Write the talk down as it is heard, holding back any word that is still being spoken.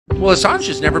Well, Assange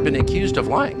has never been accused of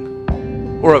lying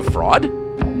or of fraud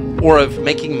or of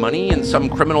making money in some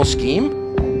criminal scheme.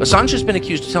 Assange has been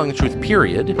accused of telling the truth,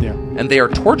 period. Yeah. And they are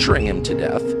torturing him to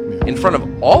death in front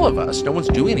of all of us. No one's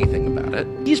doing anything about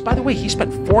it. By the way, he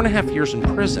spent 4.5 years in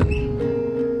prison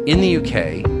in the UK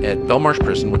at Belmarsh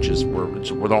Prison, which is where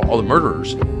all the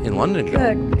murderers in London go.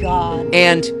 Good God.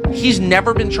 And he's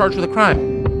never been charged with a crime.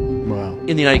 Wow.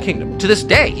 In the United Kingdom. To this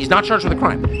day, he's not charged with a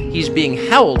crime. He's being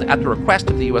held at the request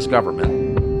of the U.S. government.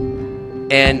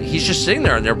 And he's just sitting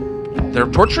there, and they're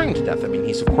torturing him to death. I mean,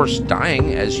 he's, of course,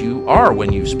 dying, as you are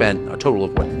when you've spent a total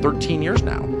of, 13 years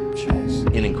now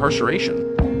Jeez. in incarceration.